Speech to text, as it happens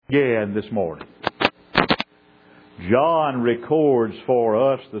Again this morning. John records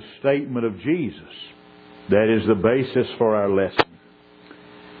for us the statement of Jesus that is the basis for our lesson.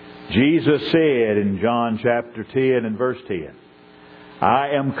 Jesus said in John chapter 10 and verse 10,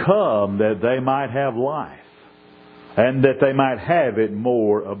 I am come that they might have life, and that they might have it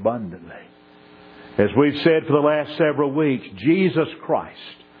more abundantly. As we've said for the last several weeks, Jesus Christ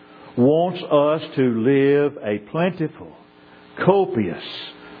wants us to live a plentiful, copious,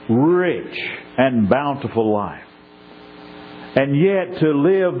 rich, and bountiful life. And yet to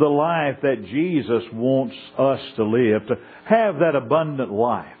live the life that Jesus wants us to live, to have that abundant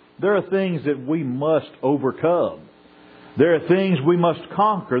life, there are things that we must overcome. There are things we must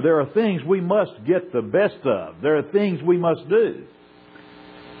conquer. There are things we must get the best of. There are things we must do.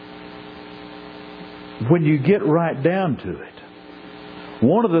 When you get right down to it,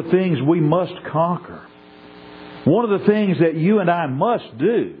 one of the things we must conquer, one of the things that you and I must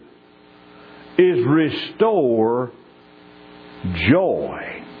do, is restore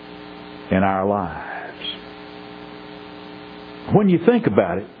joy in our lives. When you think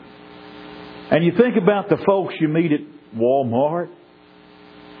about it, and you think about the folks you meet at Walmart,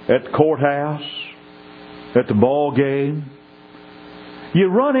 at the courthouse, at the ball game, you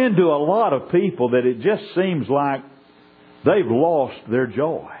run into a lot of people that it just seems like they've lost their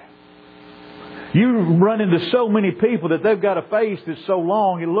joy. You run into so many people that they've got a face that's so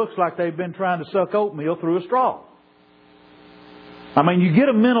long it looks like they've been trying to suck oatmeal through a straw. I mean, you get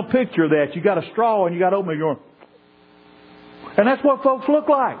a mental picture of that. You got a straw and you got oatmeal going. And that's what folks look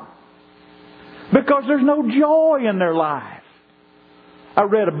like. Because there's no joy in their life. I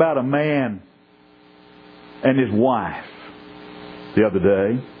read about a man and his wife the other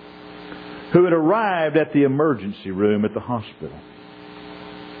day who had arrived at the emergency room at the hospital.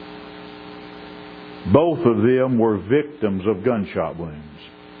 Both of them were victims of gunshot wounds.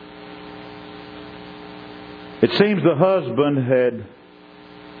 It seems the husband had,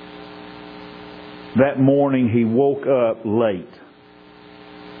 that morning he woke up late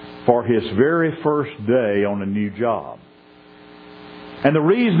for his very first day on a new job. And the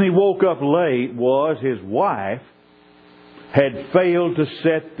reason he woke up late was his wife had failed to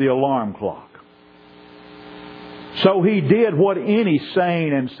set the alarm clock. So he did what any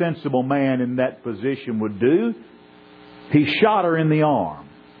sane and sensible man in that position would do. He shot her in the arm.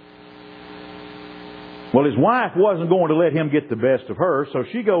 Well, his wife wasn't going to let him get the best of her, so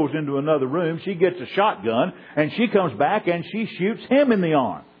she goes into another room, she gets a shotgun, and she comes back and she shoots him in the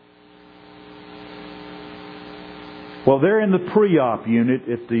arm. Well, they're in the pre-op unit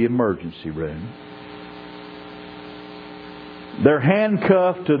at the emergency room. They're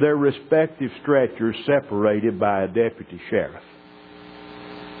handcuffed to their respective stretchers, separated by a deputy sheriff.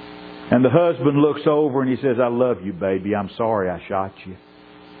 And the husband looks over and he says, I love you, baby. I'm sorry I shot you.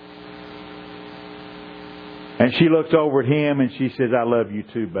 And she looks over at him and she says, I love you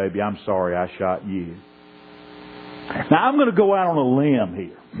too, baby. I'm sorry I shot you. Now, I'm going to go out on a limb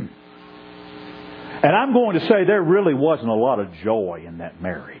here. And I'm going to say there really wasn't a lot of joy in that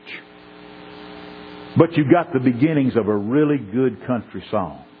marriage. But you've got the beginnings of a really good country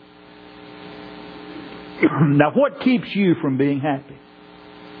song. Now, what keeps you from being happy?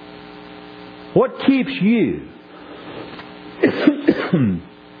 What keeps you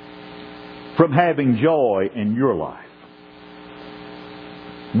from having joy in your life?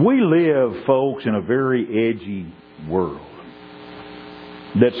 We live, folks, in a very edgy world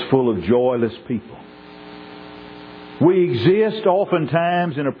that's full of joyless people. We exist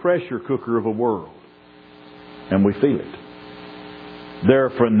oftentimes in a pressure cooker of a world, and we feel it. There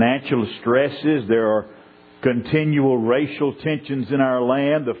are financial stresses. There are continual racial tensions in our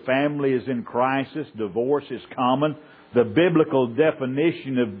land. The family is in crisis. Divorce is common. The biblical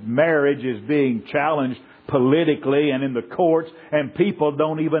definition of marriage is being challenged politically and in the courts, and people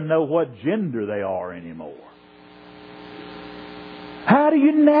don't even know what gender they are anymore. How do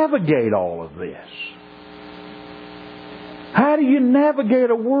you navigate all of this? How do you navigate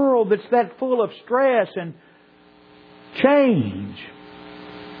a world that's that full of stress and change?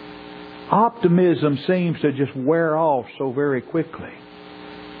 Optimism seems to just wear off so very quickly.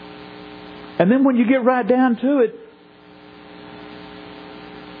 And then when you get right down to it,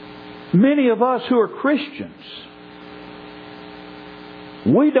 many of us who are Christians,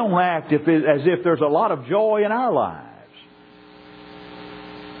 we don't act as if there's a lot of joy in our lives.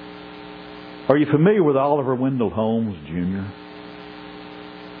 Are you familiar with Oliver Wendell Holmes, Jr.?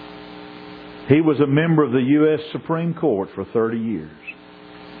 He was a member of the U.S. Supreme Court for 30 years.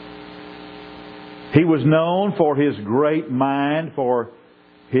 He was known for his great mind, for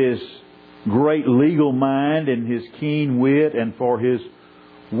his great legal mind and his keen wit, and for his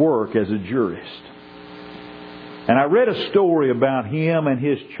work as a jurist. And I read a story about him and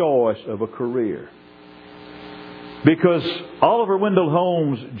his choice of a career. Because Oliver Wendell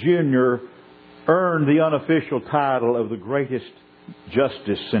Holmes Jr. earned the unofficial title of the greatest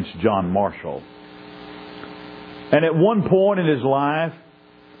justice since John Marshall. And at one point in his life,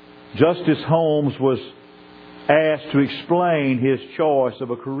 Justice Holmes was asked to explain his choice of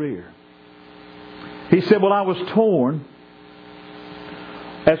a career. He said, well, I was torn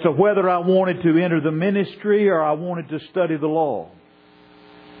as to whether I wanted to enter the ministry or I wanted to study the law.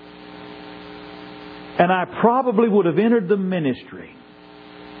 And I probably would have entered the ministry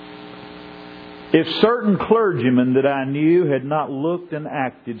if certain clergymen that I knew had not looked and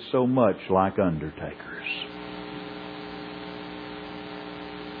acted so much like undertakers.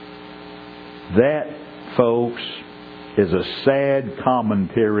 That, folks, is a sad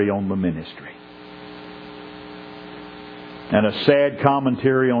commentary on the ministry. And a sad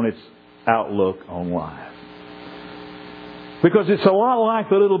commentary on its outlook on life. Because it's a lot like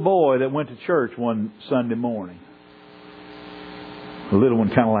the little boy that went to church one Sunday morning. The little one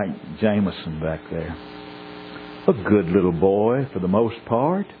kind of like Jameson back there. A good little boy for the most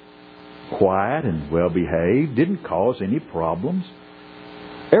part. Quiet and well behaved. Didn't cause any problems.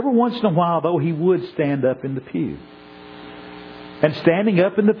 Every once in a while, though, he would stand up in the pew. And standing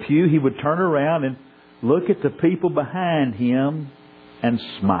up in the pew, he would turn around and look at the people behind him and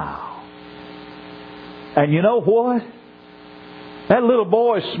smile. And you know what? That little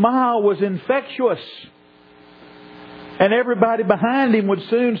boy's smile was infectious. And everybody behind him would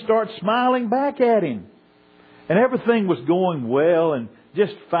soon start smiling back at him. And everything was going well and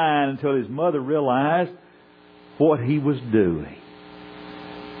just fine until his mother realized what he was doing.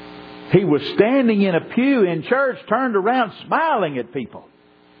 He was standing in a pew in church, turned around smiling at people.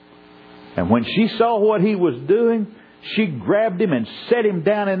 And when she saw what he was doing, she grabbed him and set him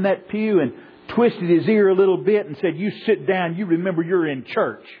down in that pew and twisted his ear a little bit and said, "You sit down, you remember you're in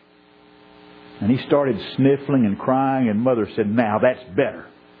church." And he started sniffling and crying, and Mother said, "Now that's better."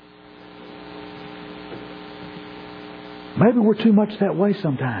 Maybe we're too much that way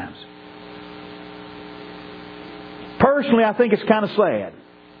sometimes. Personally, I think it's kind of sad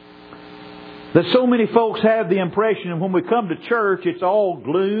that so many folks have the impression that when we come to church, it's all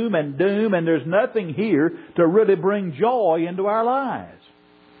gloom and doom and there's nothing here to really bring joy into our lives.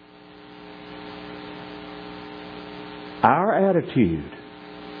 Our attitude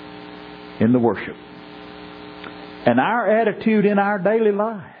in the worship and our attitude in our daily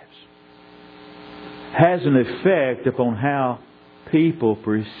lives has an effect upon how people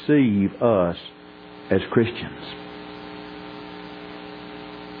perceive us as Christians.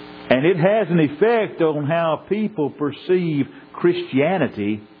 And it has an effect on how people perceive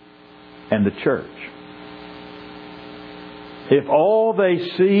Christianity and the church. If all they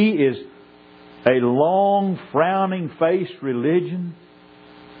see is a long, frowning-faced religion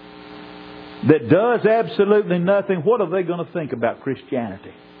that does absolutely nothing, what are they going to think about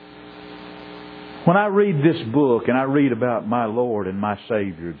Christianity? When I read this book and I read about my Lord and my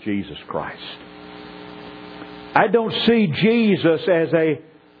Savior, Jesus Christ, I don't see Jesus as a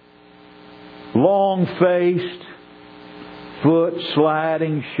long-faced,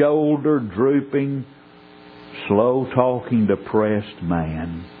 foot-sliding, shoulder-drooping, slow-talking, depressed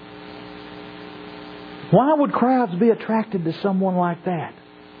man. Why would crowds be attracted to someone like that?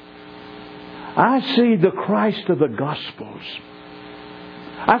 I see the Christ of the Gospels.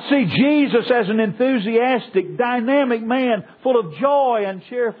 I see Jesus as an enthusiastic, dynamic man full of joy and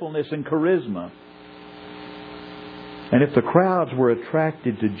cheerfulness and charisma. And if the crowds were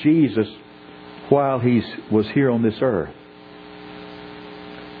attracted to Jesus while He was here on this earth,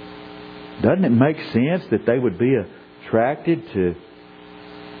 doesn't it make sense that they would be attracted to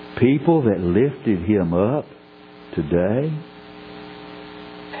people that lifted Him up today?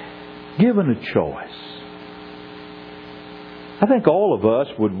 Given a choice, I think all of us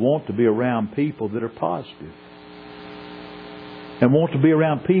would want to be around people that are positive and want to be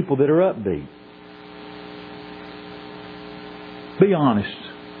around people that are upbeat. Be honest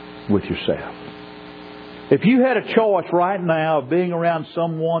with yourself. If you had a choice right now of being around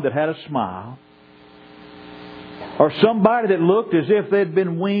someone that had a smile, or somebody that looked as if they'd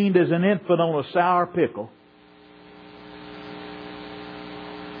been weaned as an infant on a sour pickle,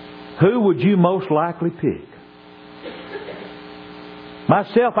 who would you most likely pick?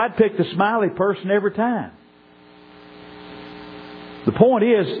 Myself, I'd pick the smiley person every time. The point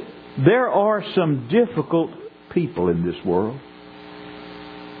is, there are some difficult people in this world.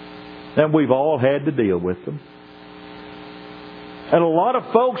 And we've all had to deal with them. And a lot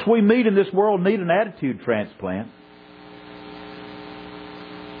of folks we meet in this world need an attitude transplant.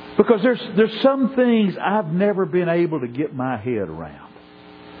 Because there's some things I've never been able to get my head around.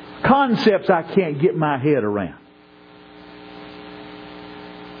 Concepts I can't get my head around.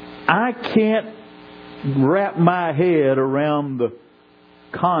 I can't wrap my head around the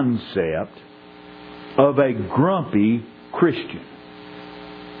concept of a grumpy Christian.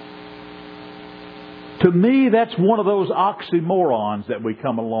 To me, that's one of those oxymorons that we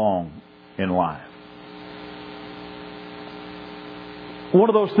come along in life. One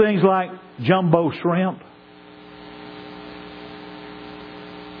of those things like jumbo shrimp,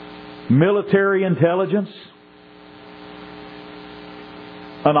 military intelligence,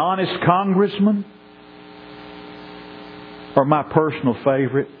 an honest congressman, or my personal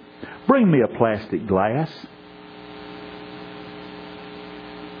favorite, bring me a plastic glass.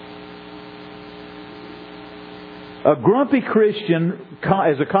 A grumpy Christian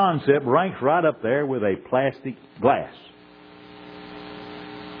as a concept ranks right up there with a plastic glass.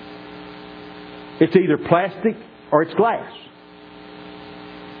 It's either plastic or it's glass.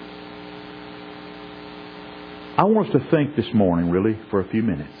 I want us to think this morning, really, for a few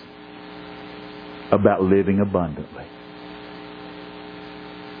minutes about living abundantly.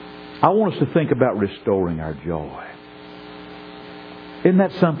 I want us to think about restoring our joy. Isn't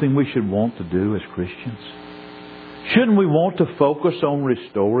that something we should want to do as Christians? Shouldn't we want to focus on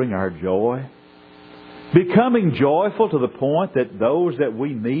restoring our joy? Becoming joyful to the point that those that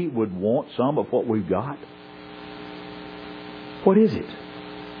we meet would want some of what we've got? What is it?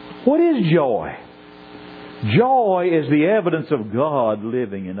 What is joy? Joy is the evidence of God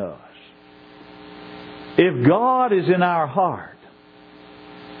living in us. If God is in our heart,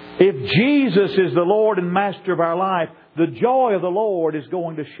 if Jesus is the Lord and Master of our life, the joy of the Lord is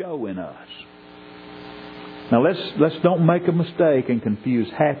going to show in us. Now let's don't make a mistake and confuse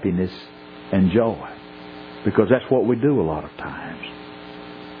happiness and joy, because that's what we do a lot of times.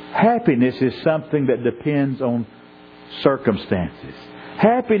 Happiness is something that depends on circumstances.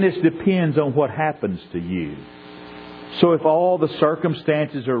 Happiness depends on what happens to you. So if all the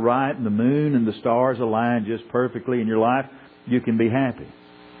circumstances are right and the moon and the stars align just perfectly in your life, you can be happy.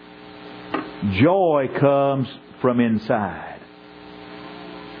 Joy comes from inside.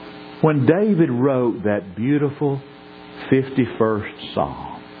 When David wrote that beautiful 51st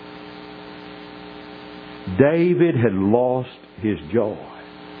Psalm, David had lost his joy.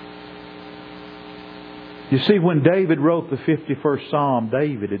 You see, when David wrote the 51st Psalm,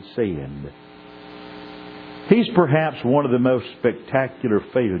 David had sinned. He's perhaps one of the most spectacular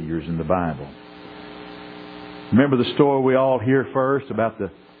failures in the Bible. Remember the story we all hear first about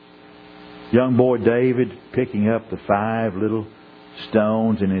the young boy David picking up the 5 little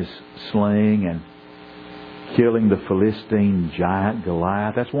stones in his sling and killing the Philistine giant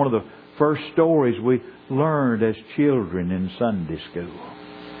Goliath. That's one of the first stories we learned as children in Sunday school.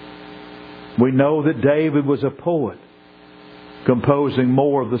 We know that David was a poet, composing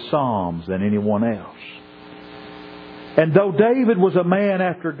more of the Psalms than anyone else. And though David was a man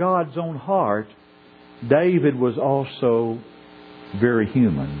after God's own heart, David was also very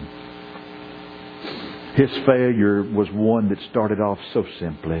human. His failure was one that started off so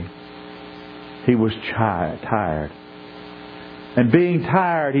simply. He was tired. And being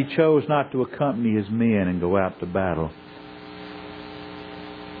tired, he chose not to accompany his men and go out to battle.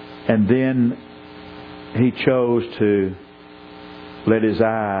 And then he chose to let his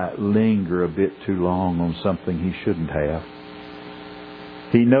eye linger a bit too long on something he shouldn't have.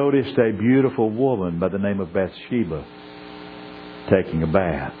 He noticed a beautiful woman by the name of Bathsheba taking a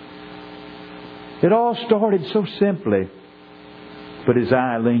bath. It all started so simply, but his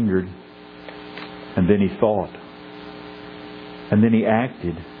eye lingered. And then he thought. And then he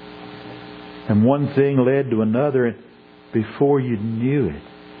acted. And one thing led to another, and before you knew it,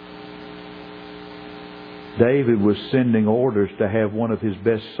 David was sending orders to have one of his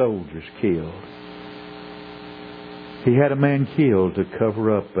best soldiers killed. He had a man killed to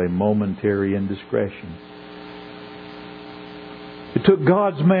cover up a momentary indiscretion. It took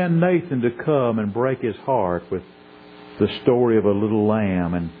God's man Nathan to come and break his heart with the story of a little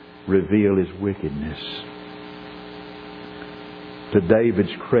lamb and reveal his wickedness. To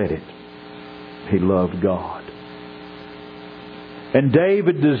David's credit, he loved God. And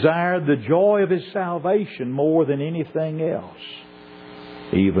David desired the joy of his salvation more than anything else,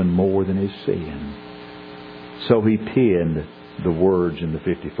 even more than his sin. So he penned the words in the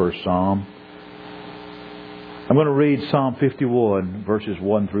 51st Psalm. I'm going to read Psalm 51, verses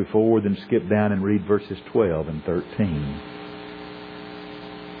 1 through 4, then skip down and read verses 12 and 13.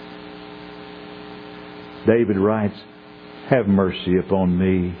 David writes, "Have mercy upon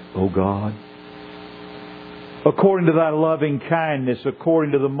me, O God, According to Thy loving kindness,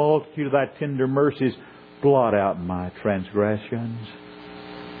 according to the multitude of Thy tender mercies, blot out my transgressions.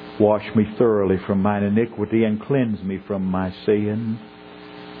 Wash me thoroughly from mine iniquity and cleanse me from my sin.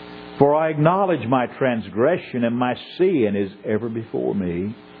 For I acknowledge my transgression, and my sin is ever before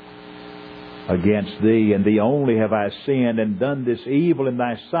me. Against Thee and Thee only have I sinned and done this evil in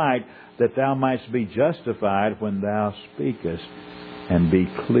Thy sight, that Thou mightst be justified when Thou speakest, and be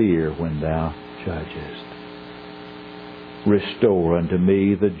clear when Thou judgest. Restore unto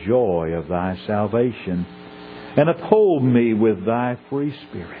me the joy of Thy salvation, and uphold me with Thy free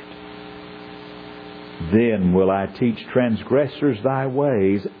spirit. Then will I teach transgressors Thy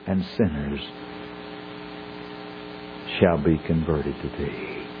ways, and sinners shall be converted to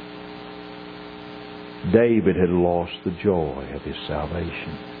Thee. David had lost the joy of his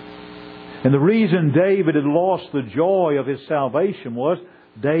salvation. And the reason David had lost the joy of his salvation was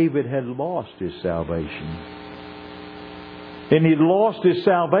David had lost his salvation. And he lost his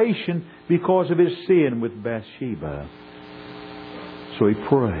salvation because of his sin with Bathsheba. So he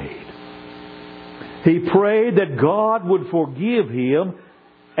prayed. He prayed that God would forgive him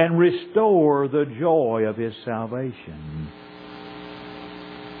and restore the joy of his salvation.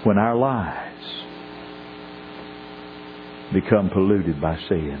 When our lives become polluted by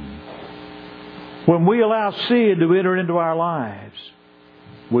sin, when we allow sin to enter into our lives,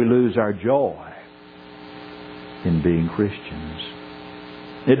 we lose our joy in being Christians.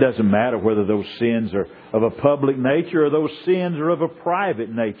 It doesn't matter whether those sins are of a public nature or those sins are of a private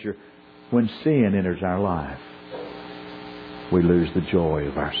nature. When sin enters our life, we lose the joy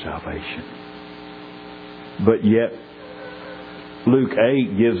of our salvation. But yet, Luke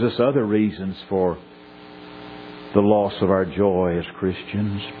 8 gives us other reasons for the loss of our joy as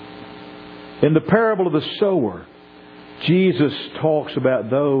Christians. In the parable of the sower, Jesus talks about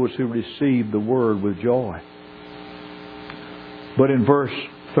those who receive the Word with joy. But in verse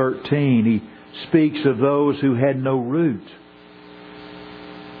 13, He speaks of those who had no root,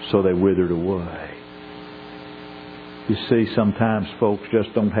 so they withered away. You see, sometimes folks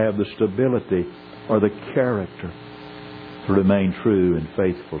just don't have the stability or the character to remain true and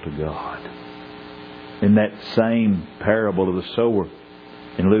faithful to God. In that same parable of the sower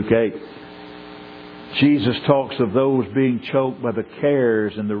in Luke 8, Jesus talks of those being choked by the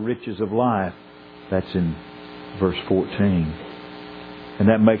cares and the riches of life. That's in verse 14. And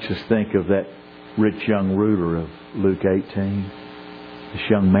that makes us think of that rich young ruler of Luke 18. This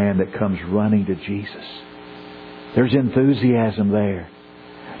young man that comes running to Jesus. There's enthusiasm there.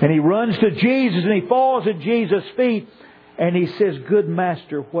 And he runs to Jesus and he falls at Jesus' feet. And he says, "Good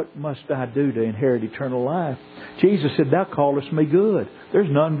Master, what must I do to inherit eternal life?" Jesus said, "Thou callest me good. There's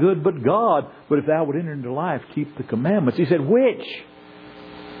none good but God. But if thou would enter into life, keep the commandments." He said, "Which?"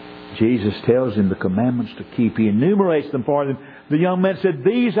 Jesus tells him the commandments to keep. He enumerates them for him. The young man said,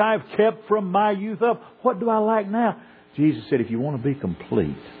 "These I've kept from my youth up. What do I lack now?" Jesus said, "If you want to be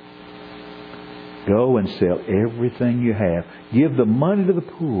complete, go and sell everything you have. Give the money to the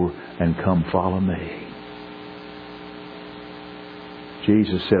poor and come follow me."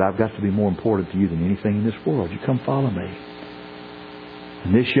 Jesus said, "I've got to be more important to you than anything in this world. You come follow me."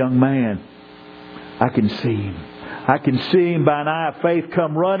 And this young man, I can see him. I can see him by an eye of faith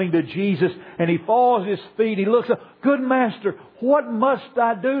come running to Jesus, and he falls at His feet. He looks up, "Good Master, what must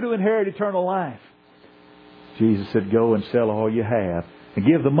I do to inherit eternal life?" Jesus said, "Go and sell all you have and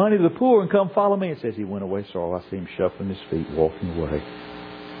give the money to the poor and come follow me." It says he went away sorrowful. I see him shuffling his feet, walking away.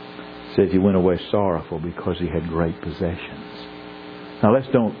 It says he went away sorrowful because he had great possessions. Now let's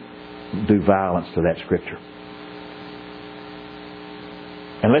don't do violence to that scripture.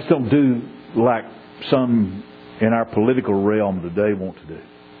 And let's don't do like some in our political realm today want to do.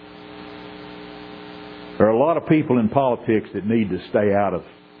 There are a lot of people in politics that need to stay out of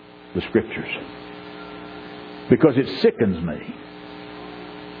the scriptures. Because it sickens me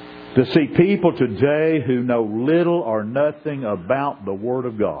to see people today who know little or nothing about the Word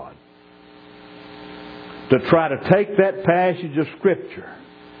of God, to try to take that passage of Scripture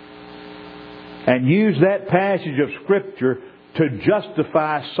and use that passage of Scripture to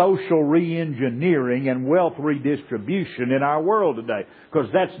justify social re-engineering and wealth redistribution in our world today. Because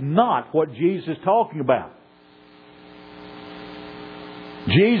that's not what Jesus is talking about.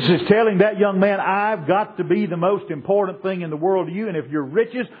 Jesus is telling that young man, "I've got to be the most important thing in the world to you. And if your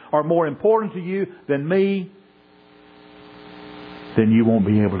riches are more important to you than me, then you won't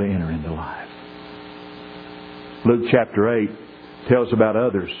be able to enter into life." Luke chapter 8 tells about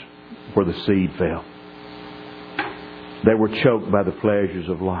others where the seed fell. They were choked by the pleasures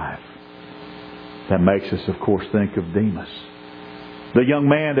of life. That makes us, of course, think of Demas. The young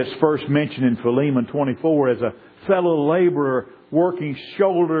man that's first mentioned in Philemon 24 as a fellow laborer working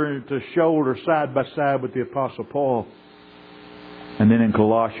shoulder to shoulder, side by side with the Apostle Paul. And then in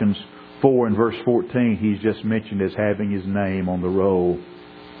Colossians 4 and verse 14, he's just mentioned as having his name on the roll.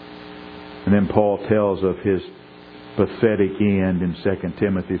 And then Paul tells of his pathetic end in 2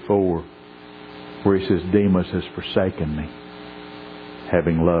 Timothy 4, where he says, Demas has forsaken me,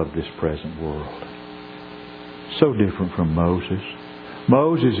 having loved this present world. So different from Moses.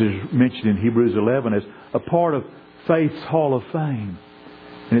 Moses is mentioned in Hebrews 11 as a part of faith's hall of fame.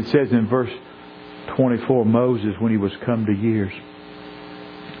 And it says in verse 24, Moses, when he was come to years,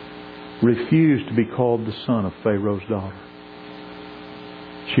 refused to be called the son of Pharaoh's daughter,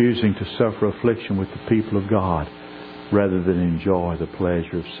 choosing to suffer affliction with the people of God rather than enjoy the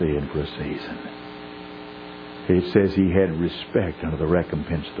pleasure of sin for a season. It says he had respect unto the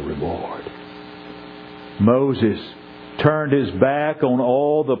recompense of the reward. Moses turned his back on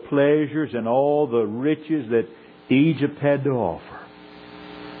all the pleasures and all the riches that Egypt had to offer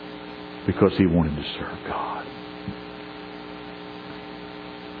because he wanted to serve God.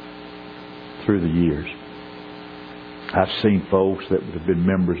 Through the years, I've seen folks that have been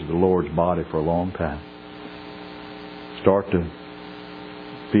members of the Lord's body for a long time start to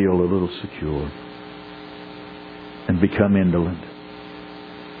feel a little secure and become indolent.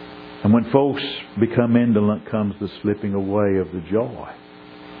 And when folks become indolent comes the slipping away of the joy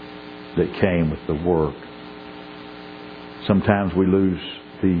that came with the work. Sometimes we lose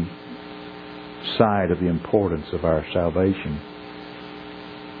the sight of the importance of our salvation.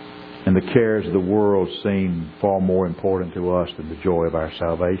 And the cares of the world seem far more important to us than the joy of our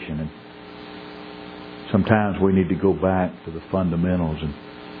salvation. And sometimes we need to go back to the fundamentals and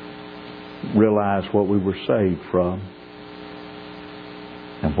realize what we were saved from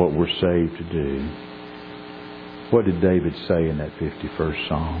and what we're saved to do. What did David say in that 51st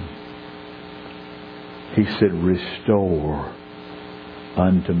Psalm? He said, restore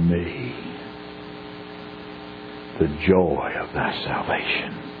unto me the joy of thy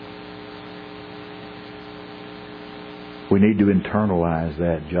salvation. We need to internalize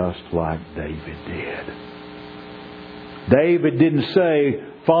that just like David did. David didn't say,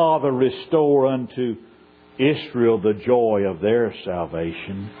 Father, restore unto Israel the joy of their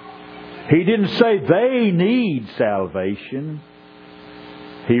salvation. He didn't say they need salvation.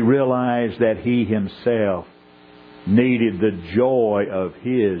 He realized that he himself needed the joy of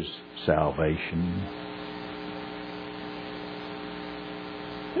his salvation.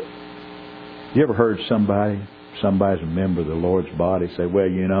 You ever heard somebody's a member of the Lord's body say, well,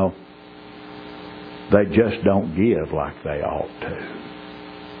 you know, they just don't give like they ought to.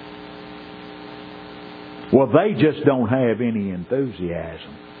 Well, they just don't have any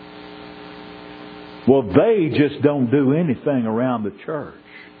enthusiasm. Well, they just don't do anything around the church.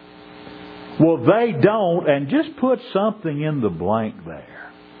 Well, they don't, and just put something in the blank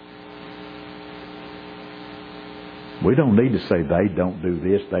there. We don't need to say they don't do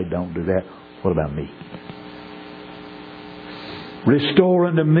this, they don't do that. What about me? Restore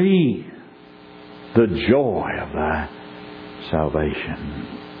unto me the joy of thy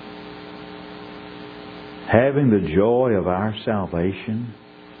salvation. Having the joy of our salvation,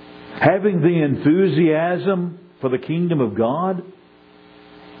 having the enthusiasm for the kingdom of God,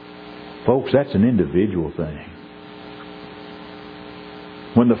 folks, that's an individual thing.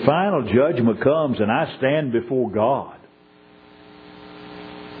 When the final judgment comes and I stand before God,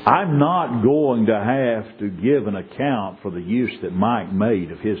 I'm not going to have to give an account for the use that Mike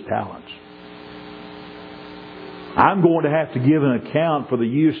made of his talents. I'm going to have to give an account for the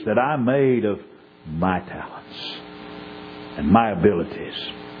use that I made of my talents and my abilities.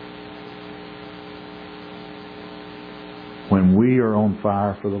 When we are on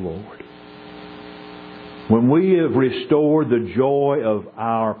fire for the Lord, when we have restored the joy of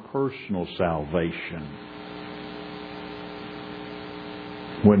our personal salvation,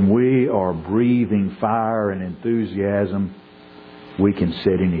 when we are breathing fire and enthusiasm, we can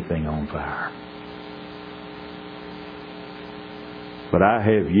set anything on fire. But I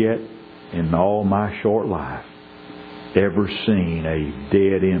have yet, in all my short life, ever seen a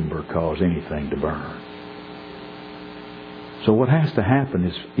dead ember cause anything to burn. So what has to happen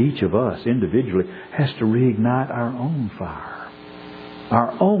is each of us individually has to reignite our own fire,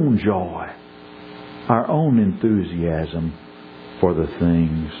 our own joy, our own enthusiasm for the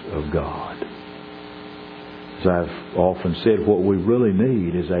things of God. As I've often said, what we really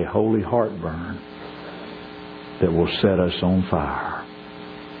need is a holy heartburn that will set us on fire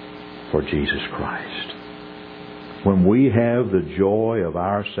for Jesus Christ. When we have the joy of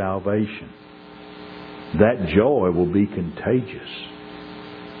our salvation, that joy will be contagious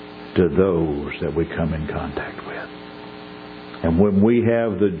to those that we come in contact with. And when we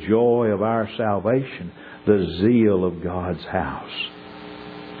have the joy of our salvation, the zeal of God's house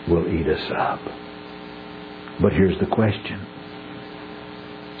will eat us up. But here's the question.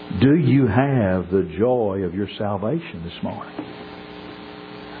 Do you have the joy of your salvation this morning?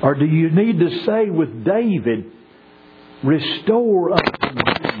 Or do you need to say with David, restore unto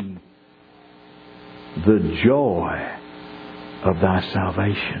me the joy of thy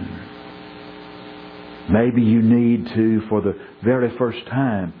salvation? Maybe you need to, for the very first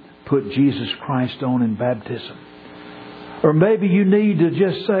time, put Jesus Christ on in baptism. Or maybe you need to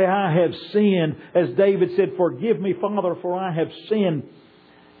just say, I have sinned. As David said, forgive me, Father, for I have sinned.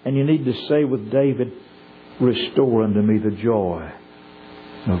 And you need to say with David, restore unto me the joy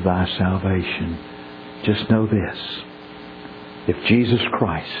of thy salvation. Just know this. If Jesus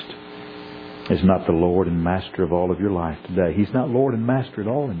Christ is not the Lord and Master of all of your life today, He's not Lord and Master at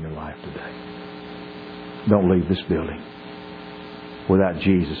all in your life today, don't leave this building without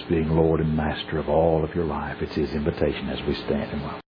Jesus being Lord and Master of all of your life. It's His invitation as we stand and watch.